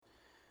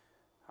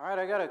All right,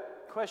 I got a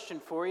question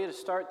for you to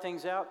start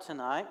things out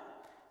tonight,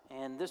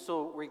 and this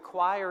will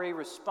require a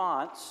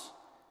response,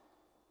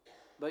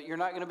 but you're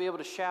not going to be able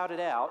to shout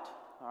it out.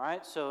 All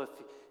right, so if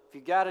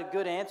you got a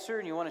good answer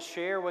and you want to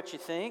share what you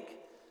think,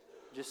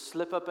 just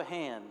slip up a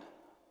hand.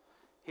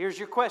 Here's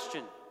your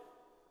question.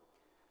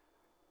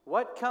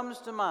 What comes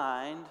to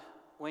mind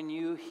when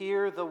you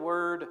hear the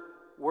word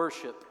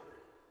worship?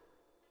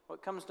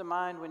 What comes to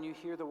mind when you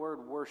hear the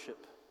word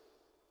worship?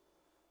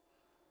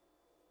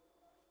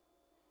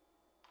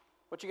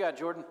 What you got,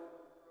 Jordan?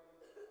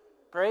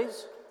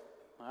 Praise?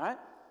 All right.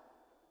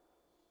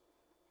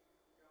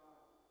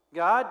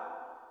 God?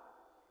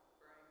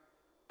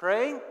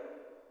 Praying?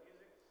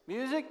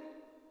 Music?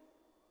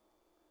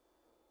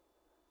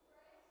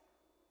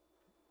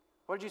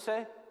 What did you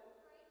say?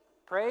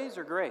 Praise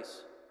or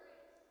grace?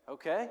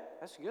 Okay,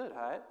 that's good,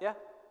 Hyatt. Yeah.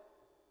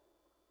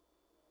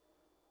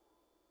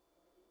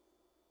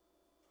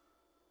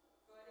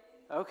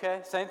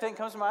 Okay, same thing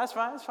comes to mind.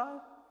 That's fine.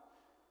 What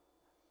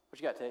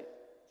you got, Tate?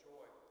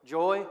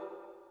 Joy.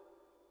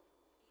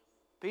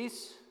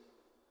 Peace.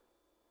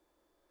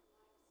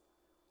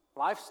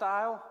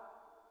 Lifestyle.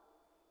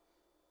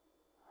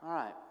 All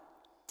right.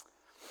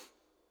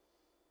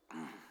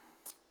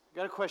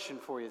 Got a question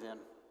for you then.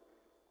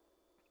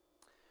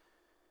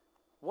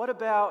 What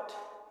about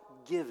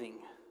giving?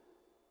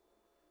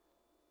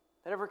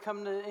 That ever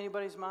come to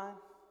anybody's mind?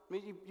 I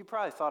mean, you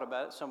probably thought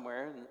about it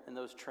somewhere in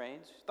those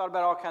trains. Thought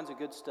about all kinds of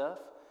good stuff.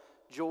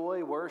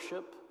 Joy,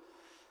 worship,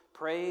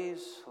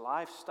 praise,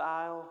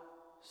 lifestyle,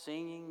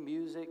 singing,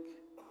 music.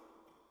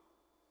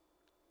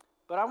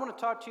 But I want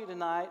to talk to you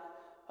tonight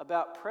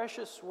about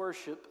precious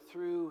worship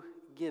through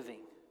giving.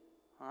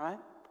 All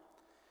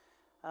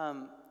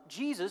right?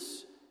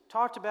 Jesus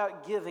talked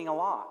about giving a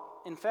lot.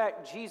 In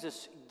fact,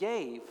 Jesus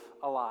gave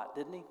a lot,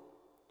 didn't he?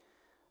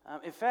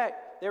 In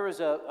fact, there was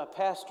a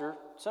pastor,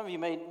 some of you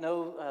may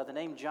know the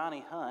name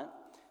Johnny Hunt.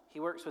 He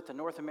works with the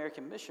North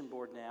American Mission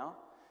Board now.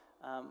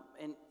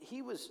 And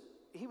he was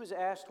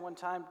asked one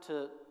time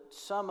to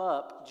sum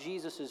up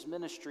Jesus'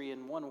 ministry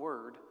in one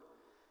word.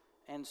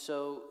 And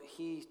so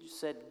he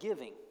said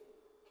giving.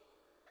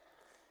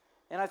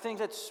 And I think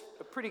that's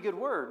a pretty good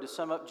word to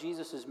sum up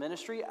Jesus'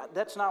 ministry.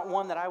 That's not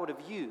one that I would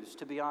have used,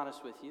 to be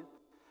honest with you.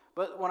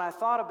 But when I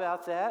thought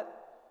about that,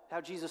 how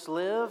Jesus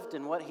lived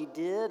and what he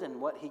did and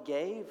what he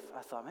gave,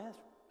 I thought, man,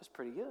 that's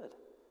pretty good.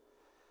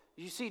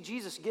 You see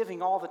Jesus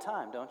giving all the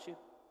time, don't you?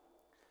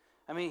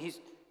 I mean,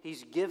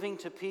 he's giving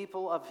to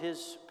people of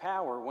his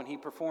power when he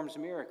performs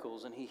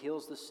miracles and he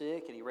heals the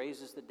sick and he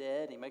raises the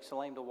dead and he makes the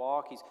lame to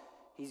walk.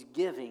 He's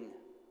giving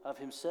of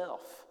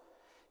himself.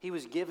 He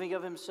was giving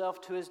of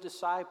himself to his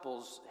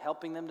disciples,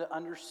 helping them to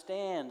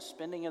understand,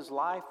 spending his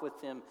life with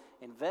them,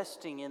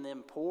 investing in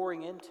them,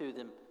 pouring into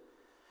them.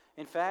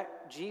 In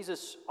fact,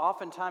 Jesus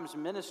oftentimes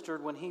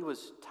ministered when he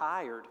was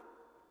tired.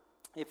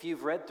 If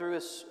you've read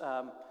through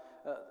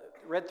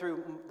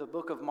the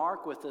book of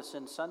Mark with us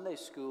in Sunday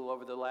school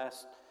over the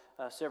last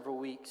several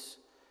weeks,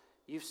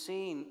 you've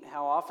seen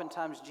how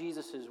oftentimes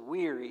Jesus is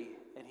weary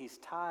and he's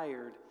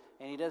tired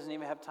and he doesn't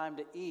even have time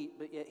to eat,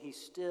 but yet he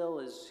still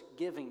is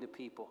giving to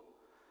people.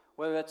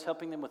 Whether that's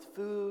helping them with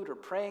food or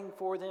praying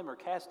for them or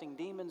casting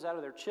demons out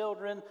of their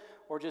children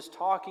or just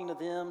talking to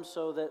them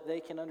so that they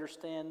can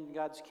understand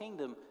God's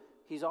kingdom,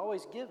 he's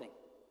always giving.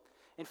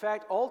 In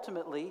fact,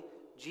 ultimately,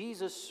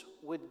 Jesus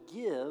would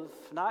give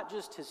not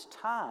just his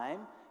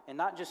time and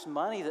not just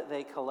money that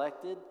they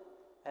collected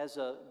as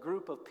a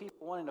group of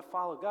people wanting to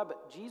follow God,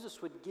 but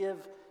Jesus would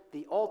give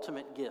the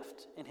ultimate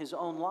gift in his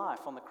own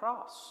life on the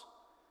cross.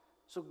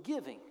 So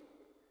giving.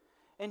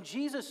 And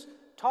Jesus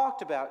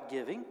talked about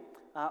giving.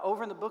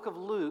 Over in the book of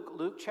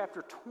Luke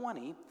chapter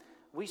 20,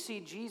 we see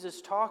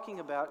Jesus talking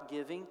about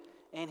giving,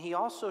 and he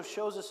also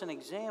shows us an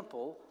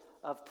example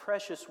of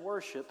precious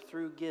worship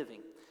through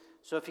giving.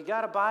 So if you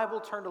got a Bible,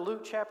 turn to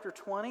Luke chapter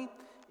 20.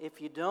 If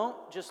you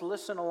don't, just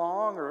listen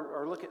along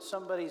or look at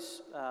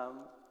somebody's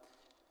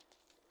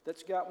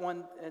that's got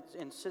one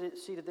and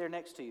seated there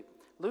next to you.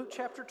 Luke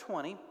chapter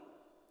 20,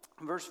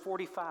 verse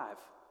 45.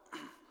 It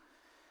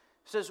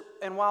says,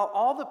 "And while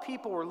all the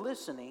people were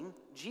listening,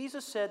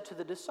 Jesus said to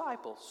the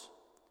disciples,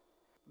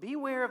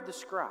 'Beware of the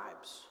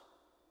scribes,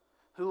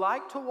 who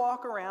like to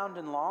walk around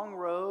in long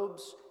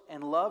robes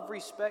and love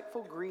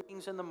respectful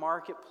greetings in the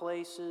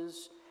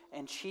marketplaces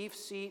and chief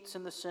seats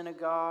in the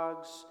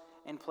synagogues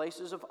and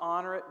places of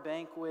honor at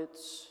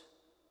banquets,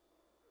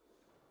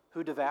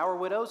 who devour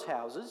widows'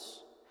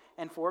 houses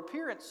and for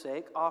appearance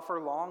sake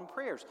offer long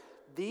prayers.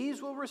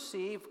 These will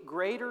receive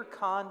greater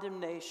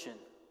condemnation,'"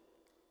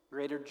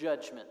 greater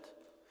judgment.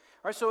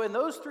 All right, so in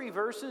those three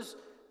verses,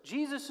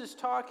 Jesus is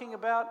talking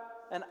about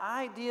an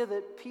idea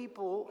that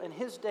people in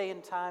his day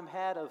and time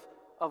had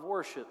of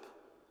worship.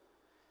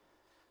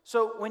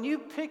 So when you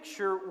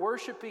picture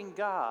worshiping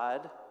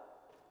God,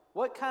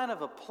 what kind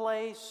of a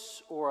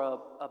place or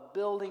a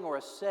building or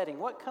a setting,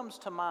 what comes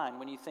to mind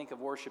when you think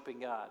of worshiping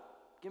God?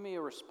 Give me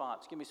a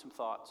response. Give me some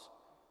thoughts.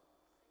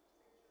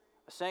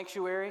 A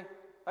sanctuary?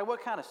 Like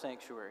what kind of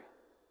sanctuary?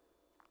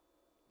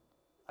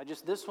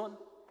 Just this one?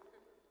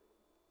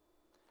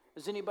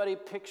 Does anybody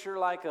picture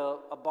like a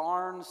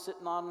barn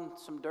sitting on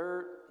some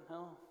dirt?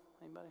 No?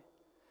 Anybody?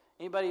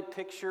 Anybody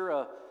picture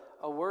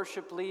a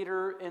worship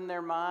leader in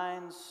their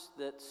minds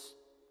that's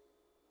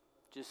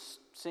just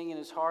singing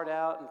his heart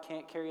out and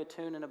can't carry a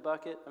tune in a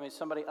bucket? I mean,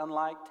 somebody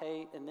unlike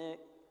Tate and Nick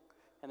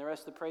and the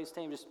rest of the praise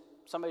team, just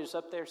somebody just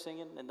up there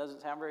singing and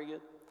doesn't sound very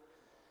good.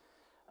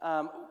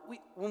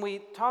 When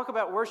we talk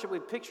about worship, we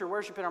picture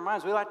worship in our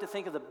minds. We like to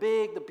think of the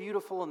big, the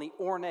beautiful, and the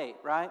ornate,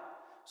 right?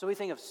 So we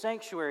think of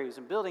sanctuaries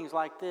and buildings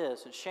like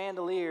this, and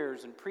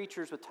chandeliers, and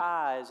preachers with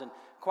ties, and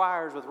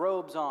choirs with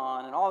robes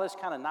on, and all this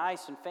kind of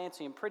nice and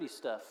fancy and pretty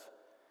stuff.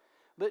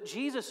 But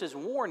Jesus is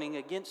warning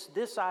against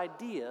this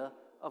idea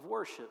of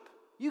worship.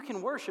 You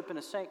can worship in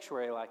a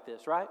sanctuary like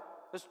this, right?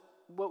 That's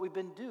what we've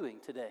been doing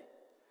today.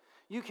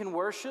 You can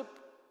worship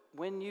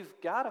when you've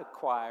got a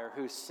choir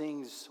who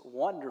sings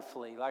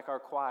wonderfully like our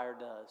choir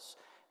does.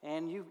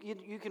 And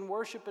you can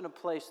worship in a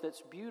place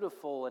that's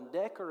beautiful and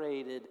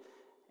decorated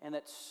and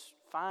that's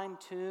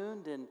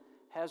fine-tuned and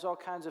has all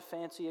kinds of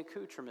fancy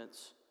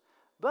accoutrements.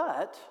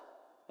 But,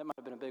 that might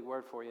have been a big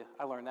word for you.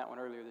 I learned that one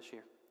earlier this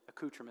year.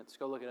 Accoutrements.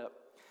 Go look it up.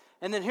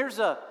 And then here's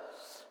the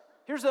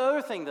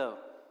other thing, though.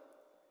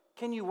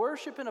 Can you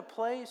worship in a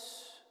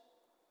place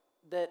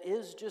that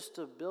is just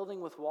a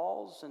building with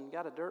walls and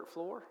got a dirt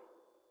floor?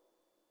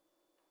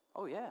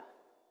 Oh, yeah.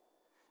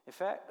 In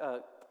fact, a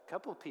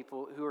couple of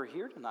people who are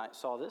here tonight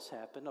saw this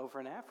happen over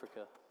in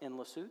Africa, in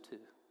Lesotho,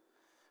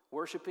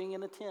 worshiping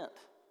in a tent.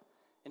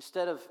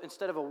 Instead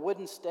of a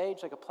wooden stage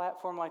like a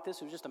platform like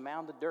this, it was just a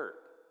mound of dirt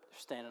they're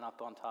standing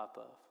up on top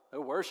of.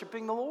 They're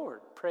worshiping the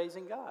Lord,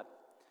 praising God.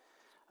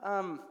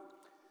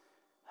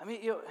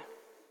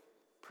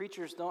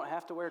 Preachers don't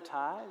have to wear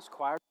ties.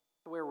 Choirs don't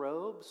have to wear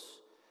robes.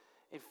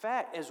 In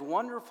fact, as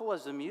wonderful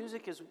as the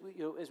music as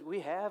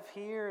we have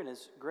here, and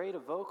as great a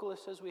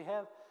vocalist as we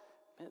have,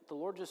 the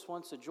Lord just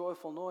wants a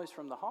joyful noise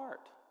from the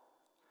heart.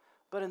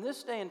 But in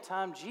this day and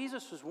time,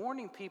 Jesus was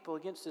warning people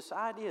against this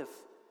idea of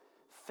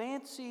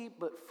fancy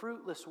but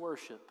fruitless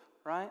worship,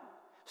 right?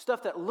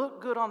 Stuff that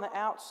looked good on the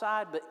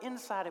outside, but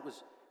inside it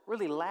was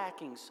really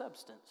lacking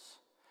substance.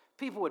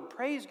 People would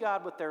praise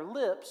God with their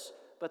lips,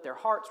 but their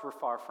hearts were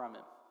far from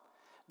Him.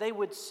 They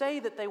would say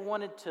that they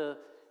wanted to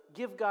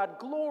give God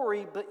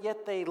glory, but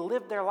yet they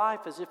lived their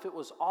life as if it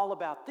was all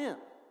about them.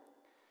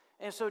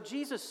 And so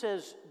Jesus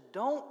says,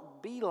 don't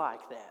be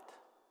like that.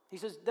 He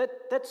says,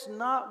 that's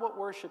not what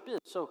worship is.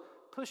 So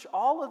push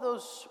all of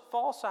those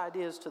false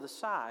ideas to the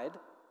side.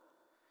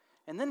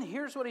 And then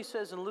here's what He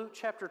says in Luke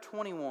chapter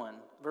 21,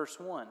 verse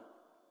 1.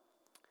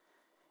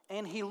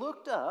 And He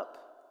looked up,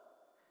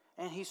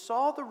 and He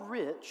saw the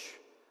rich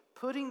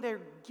putting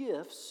their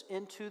gifts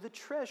into the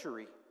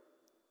treasury.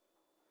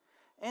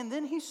 And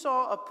then He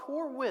saw a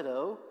poor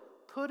widow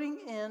putting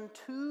in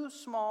 2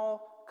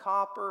 small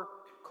copper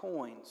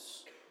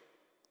coins.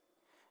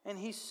 And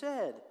He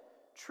said,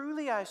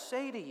 truly I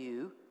say to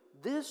you,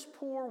 this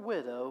poor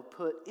widow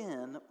put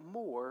in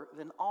more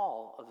than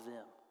all of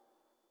them.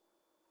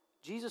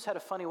 Jesus had a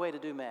funny way to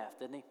do math,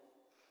 didn't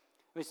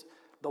He?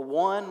 The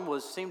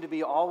one seemed to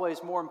be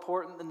always more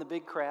important than the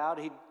big crowd.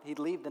 He'd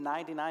leave the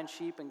 99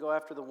 sheep and go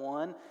after the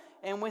one.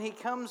 And when He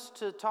comes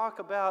to talk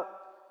about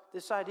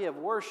this idea of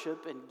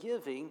worship and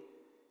giving,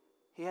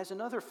 He has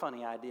another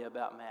funny idea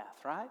about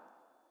math, right?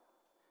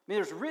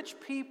 There's rich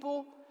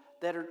people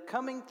that are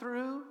coming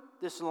through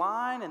this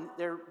line and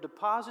they're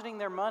depositing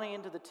their money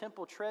into the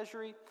temple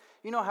treasury.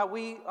 You know how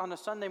we on a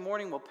Sunday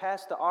morning will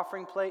pass the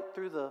offering plate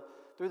through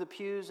the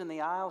pews in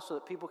the aisle so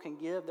that people can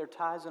give their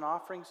tithes and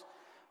offerings?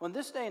 Well, in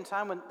this day and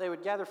time when they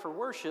would gather for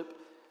worship,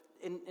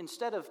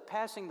 instead of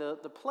passing the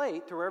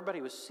plate to where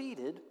everybody was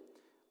seated,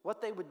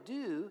 what they would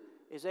do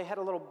is they had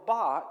a little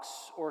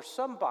box or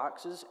some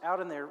boxes out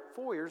in their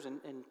foyers and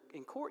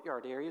in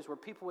courtyard areas where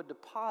people would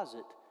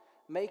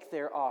make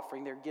their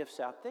offering, their gifts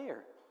out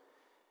there.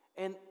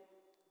 And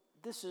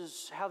this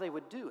is how they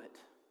would do it.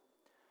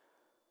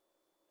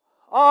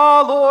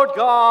 Ah, Lord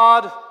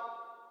God,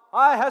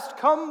 I hast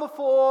come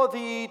before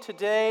Thee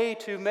today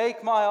to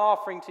make my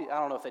offering to... I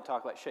don't know if they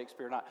talk like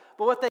Shakespeare or not,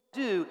 but what they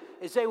do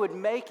is they would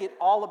make it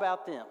all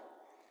about them.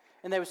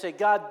 And they would say,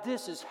 God,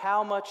 this is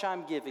how much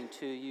I'm giving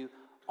to You.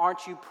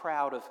 Aren't You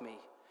proud of me?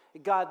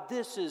 God,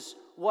 this is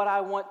what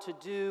I want to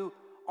do.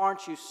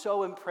 Aren't You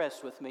so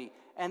impressed with me?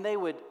 And they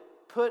would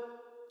put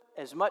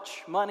as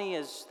much money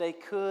as they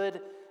could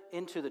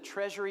into the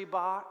treasury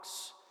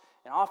box.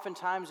 And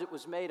oftentimes it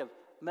was made of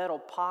metal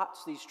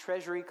pots, these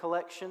treasury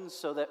collections,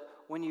 so that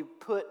when you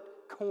put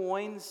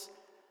coins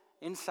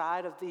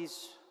inside of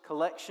these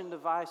collection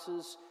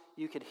devices,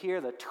 you could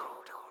hear the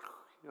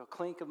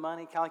clink of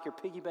money, kind of like your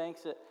piggy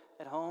banks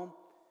at home.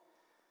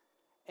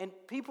 And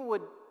people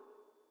would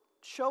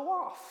show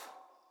off.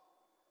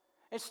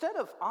 Instead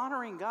of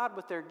honoring God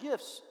with their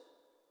gifts,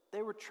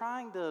 they were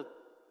trying to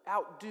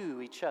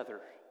outdo each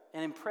other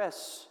and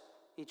impress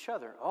each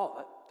other.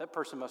 Oh, that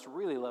person must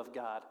really love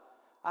God.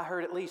 I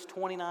heard at least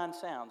 29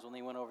 sounds when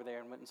they went over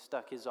there and went and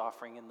stuck his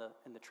offering in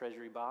the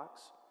treasury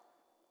box.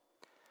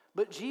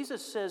 But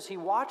Jesus says He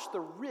watched the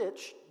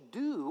rich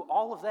do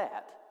all of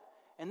that,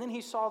 and then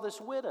He saw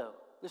this widow.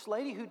 this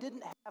lady who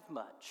didn't have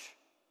much.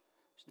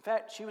 In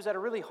fact, she was at a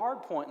really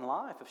hard point in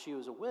life. If she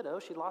was a widow,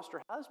 she'd lost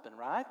her husband,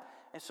 right?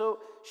 And so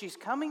she's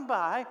coming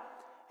by,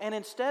 and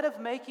instead of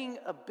making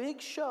a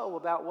big show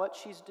about what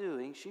she's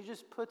doing, she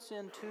just puts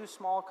in 2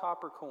 small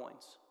copper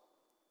coins.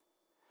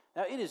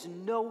 Now, it is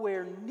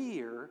nowhere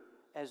near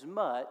as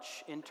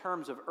much in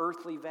terms of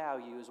earthly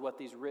value as what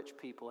these rich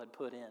people had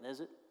put in, is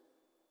it?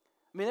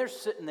 I mean, they're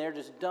sitting there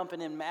just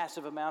dumping in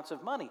massive amounts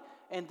of money.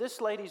 And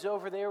this lady's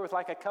over there with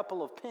like a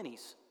couple of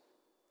pennies.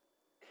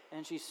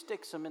 And she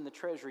sticks them in the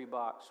treasury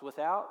box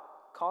without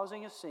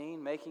causing a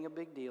scene, making a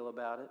big deal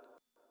about it.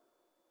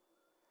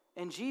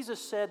 And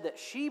Jesus said that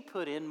she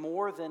put in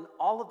more than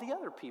all of the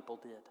other people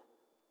did.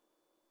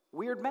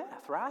 Weird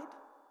math, right?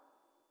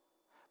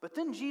 But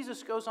then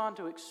Jesus goes on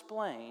to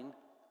explain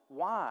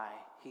why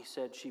he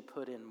said she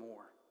put in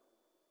more.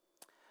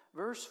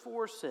 Verse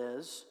 4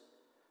 says,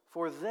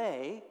 "For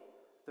they,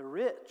 the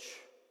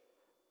rich,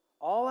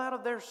 all out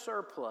of their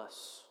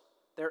surplus,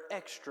 their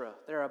extra,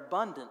 their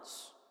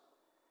abundance,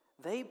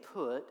 they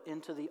put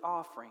into the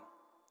offering.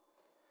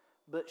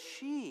 But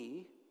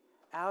she,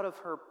 out of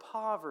her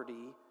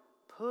poverty,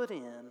 put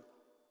in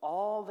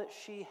all that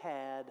she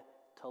had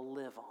to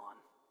live on."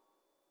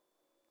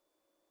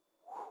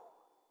 Whew.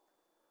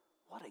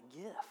 What a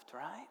gift,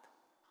 right?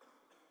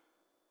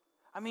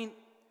 I mean,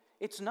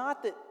 it's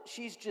not that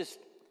she's just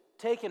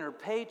taking her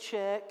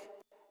paycheck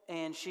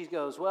and she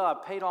goes, "Well, I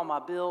paid all my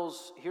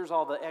bills, here's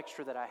all the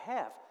extra that I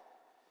have."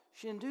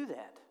 She didn't do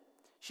that.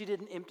 She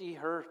didn't empty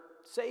her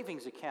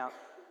savings account.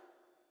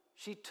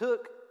 She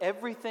took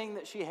everything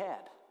that she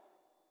had.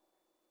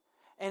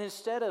 And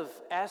instead of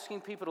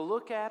asking people to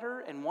look at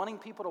her and wanting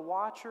people to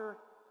watch her,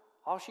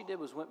 all she did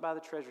was went by the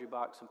treasury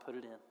box and put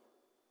it in.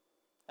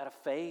 Out of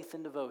faith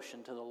and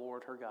devotion to the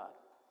Lord her God.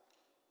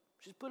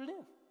 She just put it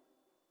in.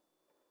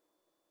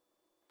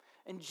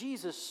 And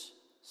Jesus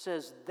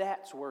says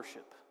that's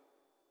worship.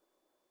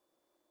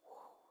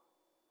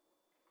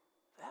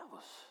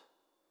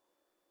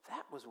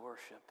 That was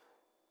worship.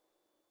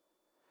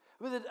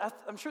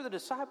 I'm sure the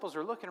disciples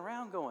are looking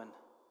around going,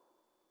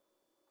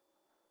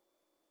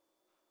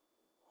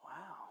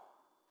 "Wow.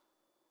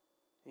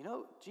 You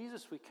know,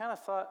 Jesus, we kind of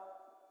thought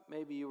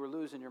maybe you were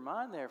losing your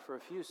mind there for a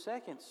few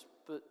seconds,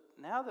 but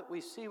now that we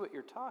see what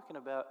you're talking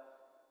about,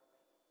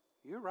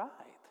 you're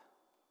right.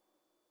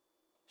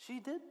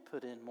 She did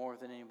put in more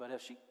than anybody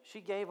else.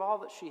 She gave all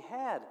that she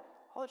had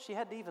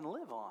to even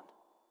live on.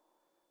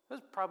 It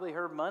was probably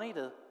her money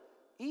to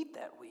eat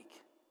that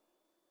week.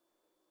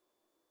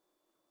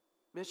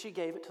 But she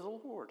gave it to the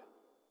Lord."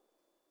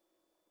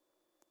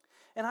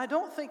 And I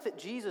don't think that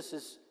Jesus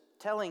is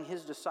telling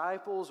his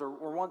disciples or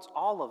wants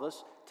all of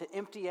us to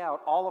empty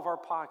out all of our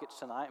pockets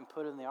tonight and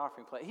put it in the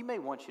offering plate. He may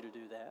want you to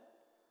do that.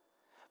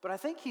 But I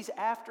think he's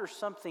after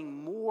something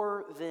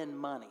more than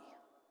money.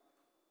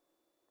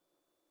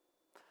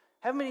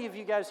 How many of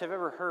you guys have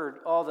ever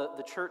heard,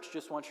 the church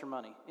just wants your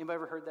money? Anybody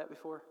ever heard that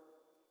before?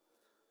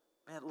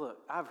 Man,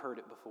 look, I've heard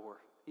it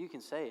before. You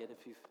can say it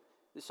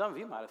some of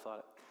you might have thought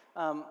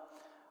it.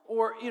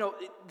 Or,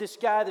 this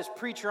guy, this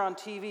preacher on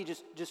TV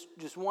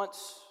just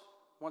wants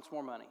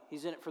more money.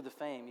 He's in it for the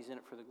fame. He's in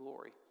it for the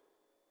glory.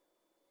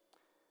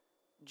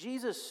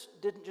 Jesus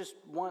didn't just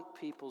want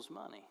people's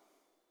money.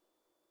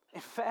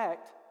 In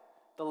fact,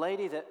 the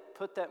lady that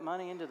put that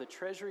money into the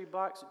treasury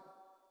box,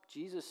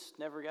 Jesus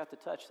never got to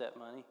touch that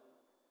money.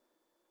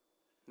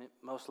 It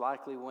most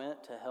likely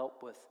went to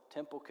help with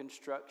temple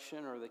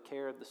construction or the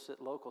care of the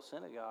local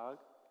synagogue.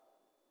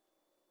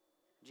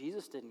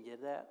 Jesus didn't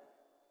get that.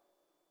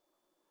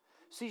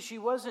 See, she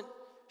wasn't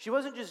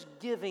just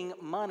giving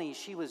money,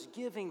 she was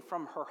giving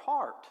from her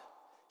heart.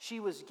 She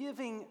was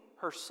giving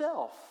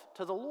herself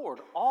to the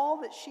Lord, all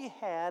that she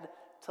had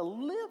to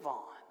live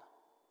on.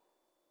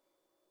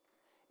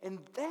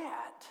 And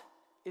that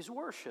is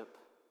worship.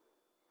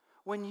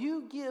 When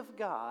you give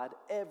God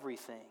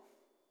everything,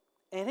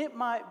 and it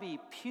might be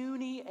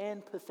puny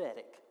and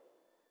pathetic.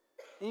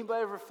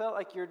 Anybody ever felt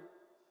like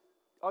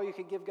all you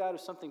could give God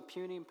is something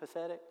puny and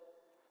pathetic?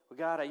 We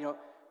got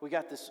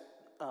this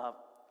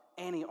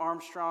Annie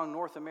Armstrong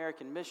North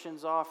American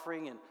missions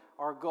offering, and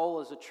our goal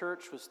as a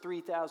church was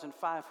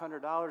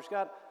 $3,500.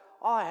 God,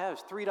 all I have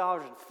is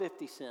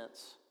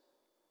 $3.50.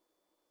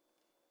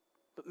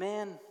 But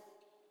man,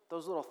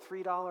 those little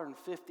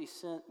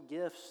 $3.50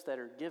 gifts that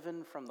are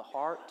given from the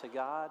heart to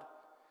God,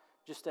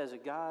 just as a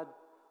God,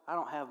 I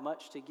don't have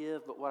much to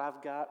give, but what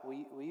I've got,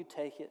 will you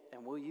take it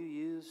and will you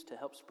use to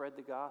help spread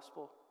the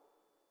gospel?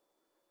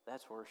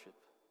 That's worship.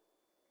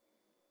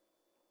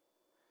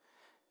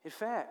 In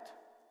fact,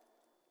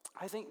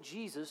 I think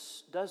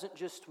Jesus doesn't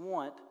just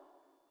want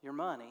your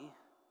money.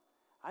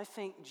 I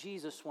think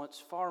Jesus wants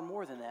far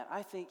more than that.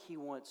 I think he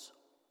wants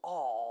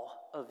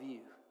all of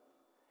you.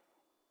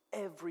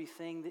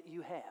 Everything that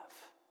you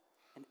have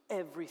and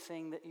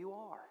everything that you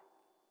are.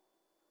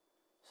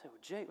 You say, "Well,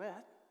 Jake,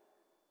 man,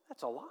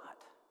 that's a lot."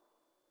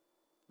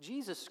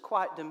 Jesus is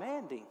quite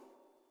demanding.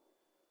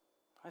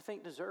 I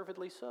think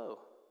deservedly so.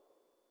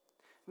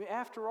 I mean,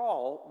 after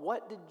all,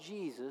 what did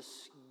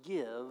Jesus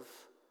give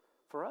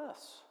for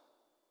us?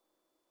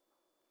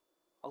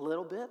 A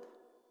little bit?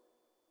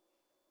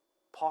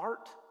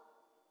 Part?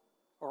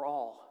 Or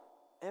all?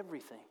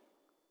 Everything.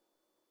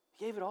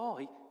 He gave it all.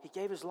 He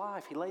gave his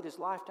life. He laid his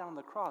life down on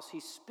the cross.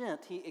 He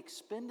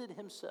expended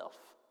himself.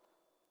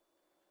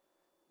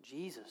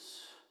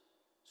 Jesus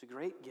is a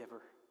great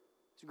giver.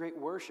 He's a great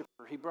worshiper.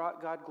 He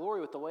brought God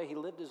glory with the way he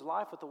lived his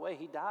life, with the way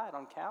he died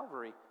on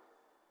Calvary.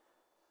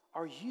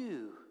 Are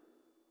you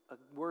a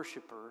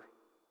worshiper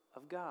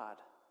of God?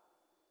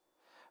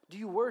 Do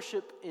you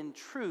worship in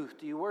truth?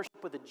 Do you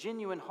worship with a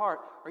genuine heart?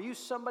 Are you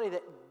somebody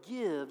that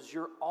gives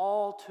your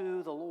all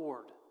to the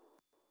Lord?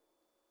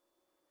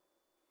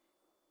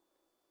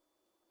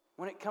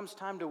 When it comes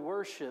time to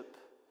worship,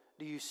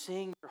 do you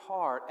sing your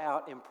heart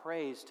out in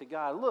praise to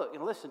God? Look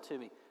and listen to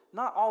me.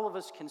 Not all of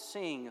us can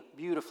sing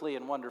beautifully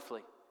and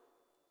wonderfully.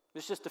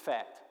 It's just a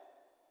fact.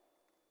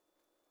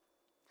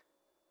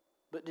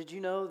 But did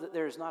you know that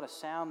there is not a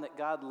sound that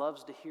God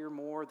loves to hear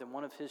more than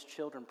one of his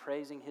children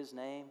praising his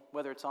name,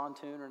 whether it's on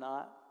tune or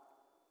not?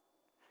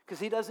 Because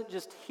he doesn't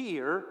just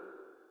hear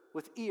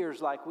with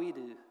ears like we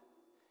do.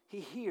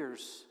 He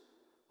hears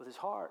with his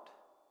heart.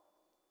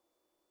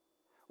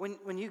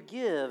 When you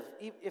give,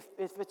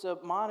 if it's a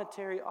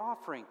monetary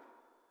offering,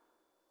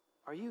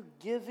 are you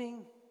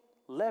giving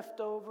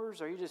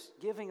leftovers? Are you just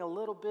giving a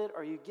little bit?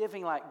 Are you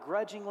giving like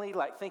grudgingly,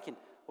 like thinking,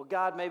 well,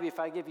 God, maybe if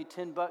I give you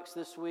 $10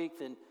 this week,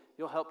 then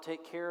you'll help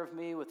take care of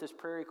me with this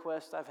prayer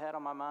request I've had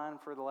on my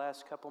mind for the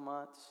last couple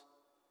months?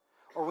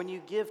 Or when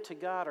you give to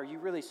God, are you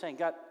really saying,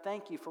 God,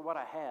 thank you for what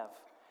I have?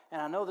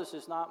 And I know this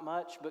is not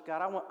much, but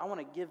God, I want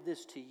to give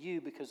this to you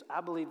because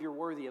I believe you're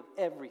worthy of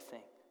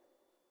everything.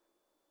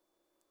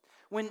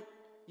 When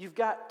you've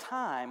got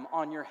time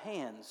on your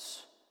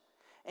hands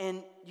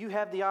and you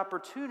have the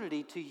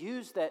opportunity to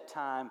use that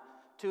time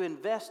to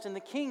invest in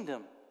the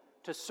kingdom,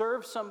 to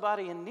serve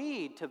somebody in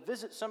need, to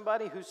visit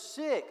somebody who's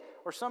sick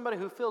or somebody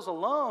who feels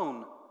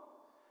alone,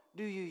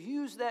 do you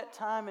use that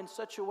time in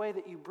such a way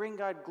that you bring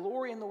God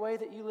glory in the way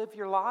that you live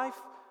your life?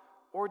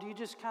 Or do you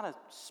just kind of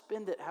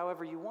spend it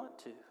however you want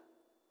to?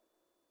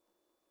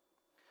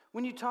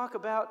 When you talk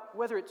about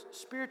whether it's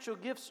spiritual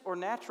gifts or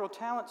natural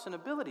talents and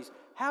abilities,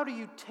 how do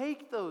you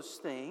take those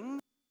things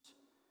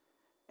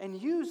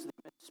and use them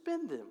and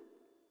spend them?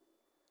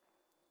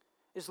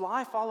 Is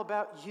life all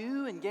about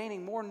you and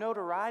gaining more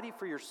notoriety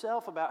for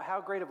yourself about how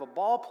great of a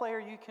ball player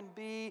you can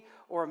be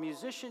or a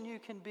musician you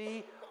can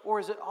be? Or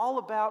is it all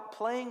about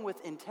playing with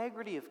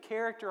integrity of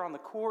character on the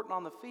court and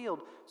on the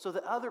field so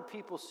that other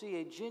people see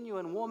a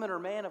genuine woman or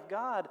man of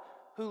God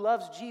who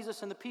loves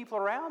Jesus and the people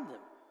around them?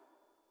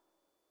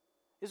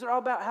 Is it all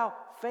about how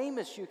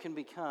famous you can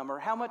become or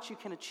how much you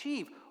can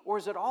achieve? Or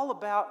is it all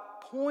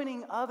about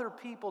pointing other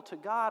people to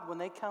God when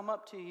they come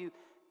up to you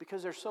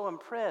because they're so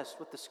impressed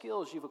with the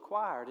skills you've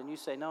acquired and you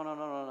say, no.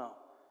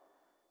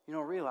 You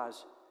don't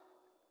realize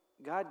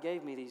God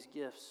gave me these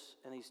gifts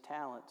and these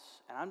talents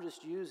and I'm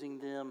just using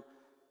them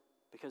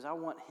because I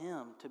want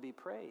him to be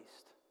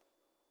praised.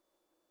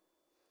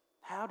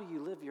 How do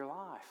you live your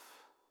life?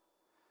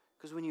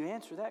 Because when you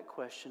answer that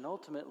question,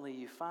 ultimately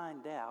you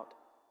find out,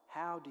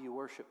 how do you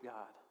worship God?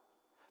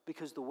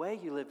 Because the way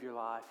you live your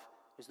life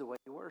is the way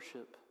you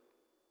worship.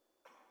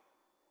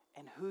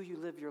 And who you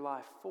live your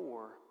life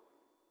for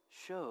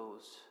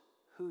shows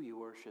who you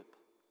worship.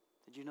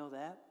 Did you know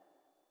that?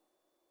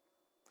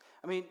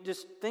 I mean,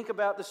 just think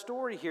about the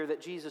story here that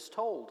Jesus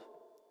told.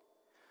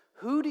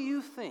 Who do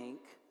you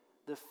think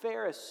the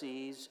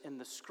Pharisees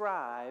and the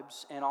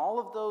scribes and all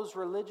of those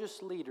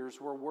religious leaders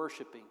were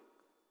worshiping?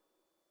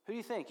 Who do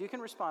you think? You can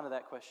respond to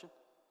that question.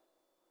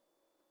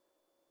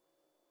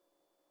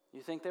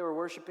 You think they were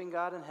worshiping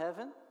God in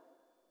heaven?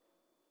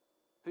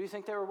 Who do you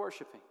think they were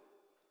worshiping?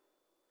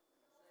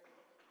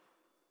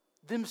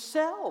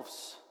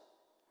 Themselves.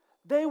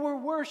 They were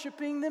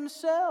worshiping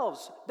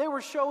themselves. They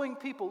were showing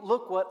people,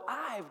 look what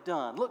I've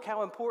done. Look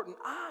how important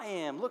I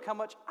am. Look how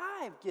much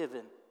I've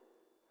given.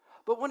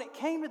 But when it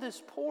came to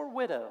this poor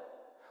widow,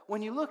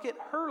 when you look at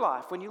her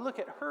life, when you look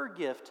at her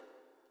gift,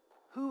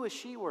 who is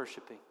she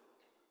worshiping?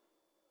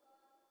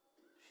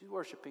 She's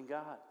worshiping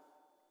God,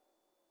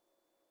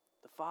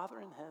 the Father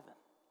in heaven.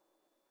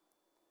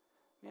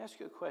 Let me ask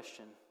you a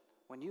question.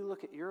 When you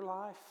look at your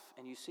life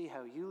and you see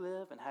how you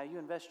live and how you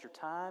invest your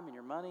time and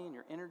your money and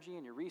your energy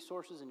and your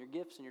resources and your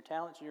gifts and your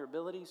talents and your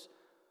abilities,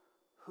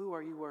 who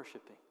are you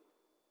worshiping?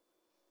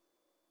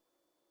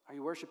 Are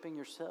you worshiping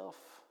yourself?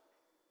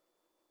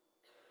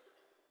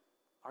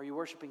 Are you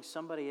worshiping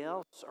somebody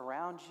else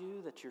around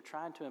you that you're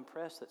trying to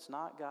impress that's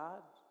not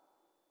God?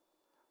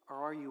 Or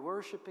are you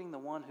worshiping the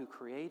one who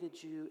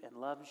created you and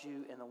loves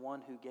you and the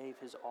one who gave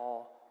his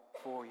all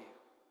for you?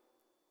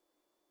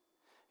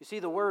 You see,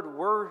 the word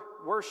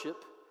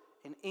worship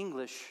in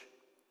English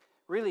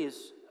really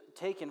is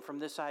taken from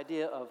this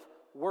idea of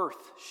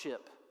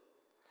worthship.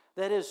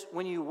 That is,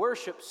 when you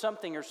worship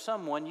something or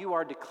someone, you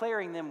are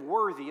declaring them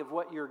worthy of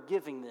what you're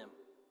giving them,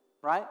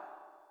 right?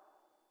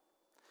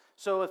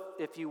 So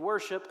if you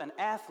worship an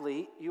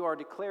athlete, you are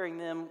declaring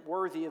them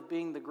worthy of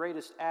being the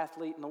greatest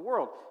athlete in the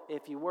world.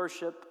 If you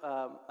worship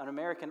an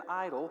American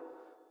Idol,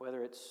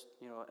 whether it's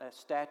a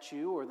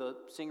statue or the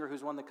singer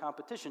who's won the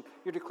competition,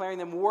 you're declaring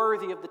them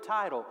worthy of the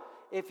title.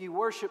 If you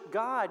worship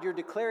God, you're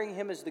declaring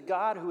Him as the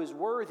God who is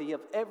worthy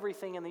of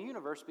everything in the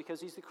universe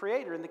because He's the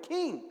Creator and the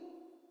King.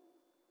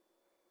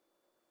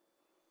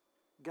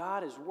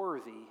 God is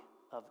worthy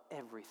of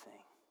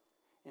everything.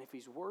 And if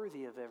He's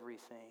worthy of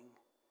everything,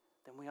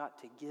 then we ought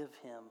to give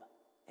Him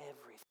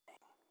everything.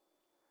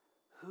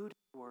 Who do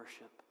you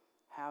worship?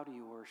 How do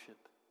you worship?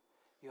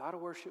 You ought to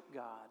worship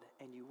God,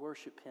 and you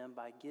worship Him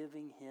by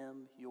giving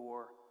Him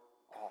your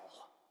all.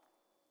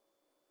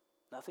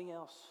 Nothing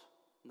else,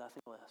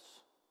 nothing less.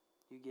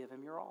 You give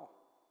Him your all.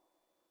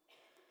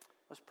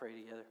 Let's pray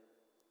together.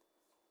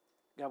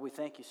 God, we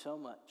thank You so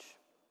much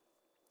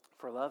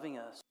for loving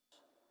us.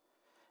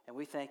 And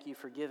we thank You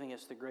for giving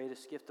us the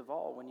greatest gift of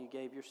all when You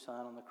gave Your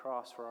Son on the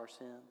cross for our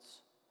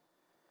sins.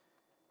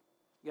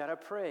 God, I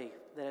pray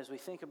that as we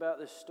think about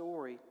this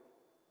story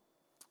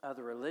of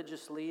the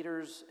religious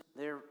leaders,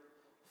 their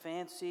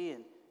fancy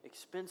and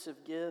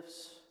expensive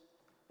gifts,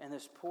 and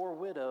this poor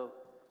widow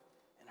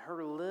and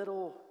her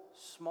little,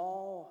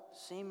 small,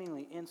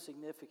 seemingly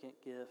insignificant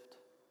gift,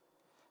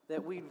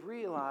 that we'd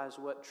realize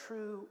what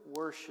true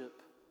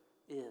worship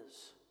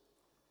is.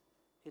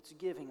 It's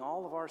giving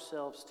all of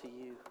ourselves to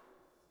You.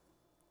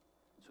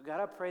 So God,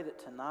 I pray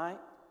that tonight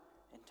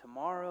and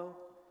tomorrow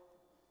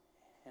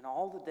and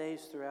all the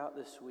days throughout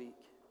this week,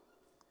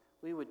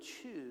 we would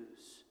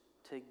choose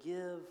to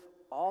give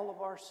all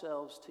of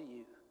ourselves to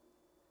You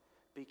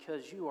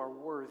because You are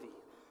worthy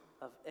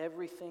of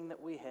everything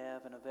that we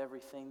have and of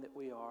everything that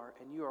we are,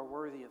 and You are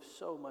worthy of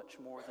so much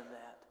more than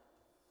that.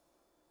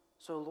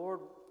 So Lord,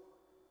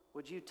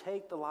 would You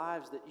take the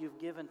lives that You've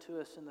given to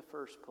us in the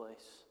first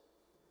place,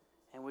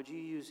 and would You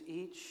use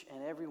each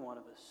and every one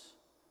of us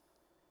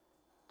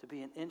to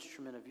be an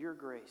instrument of Your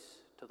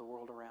grace to the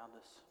world around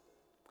us.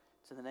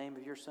 It's in the name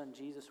of Your Son,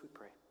 Jesus, we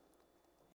pray.